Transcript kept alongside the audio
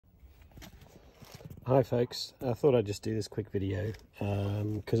Hi folks, I thought I'd just do this quick video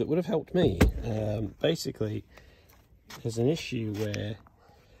because it would have helped me. Basically, there's an issue where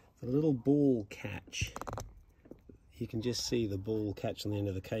the little ball catch, you can just see the ball catch on the end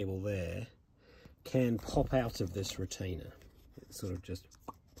of the cable there, can pop out of this retainer. It sort of just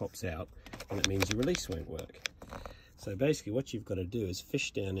pops out, and it means your release won't work. So basically what you've got to do is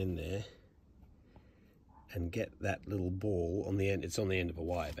fish down in there and get that little ball on the end. It's on the end of a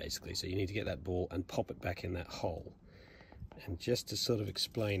wire basically, so you need to get that ball and pop it back in that hole. And just to sort of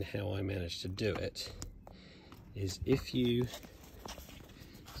explain how I managed to do it is, if you,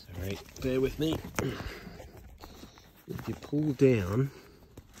 sorry, bear with me, if you pull down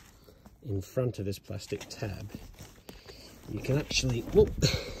in front of this plastic tab, you can actually, whoop,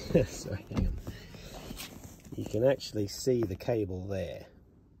 sorry, hang on, you can actually see the cable there.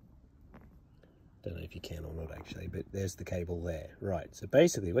 Don't know if you can or not actually, but there's the cable there. Right, so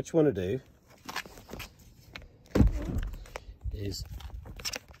basically what you want to do is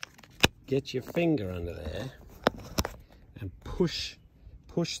get your finger under there and push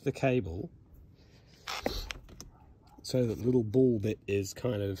the cable so that the little ball bit is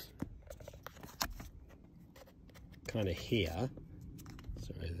kind of here.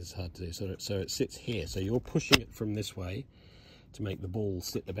 Sorry, this is hard to do. So it sits here. So you're pushing it from this way to make the ball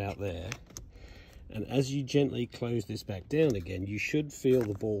sit about there. And as you gently close this back down again, you should feel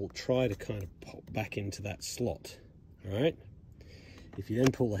the ball try to kind of pop back into that slot, all right? If you then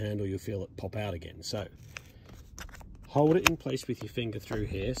pull the handle, you'll feel it pop out again. So hold it in place with your finger through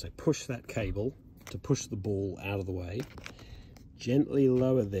here. So push that cable to push the ball out of the way. Gently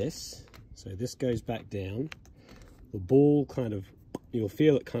lower this, so this goes back down. The ball kind of, you'll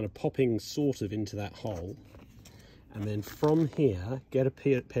feel it kind of popping sort of into that hole. And then from here, get a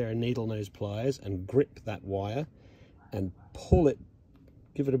pair of needle nose pliers and grip that wire and pull it,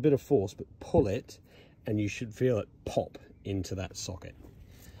 give it a bit of force, but pull it, and you should feel it pop into that socket.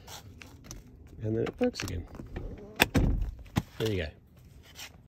 And then it works again. There you go.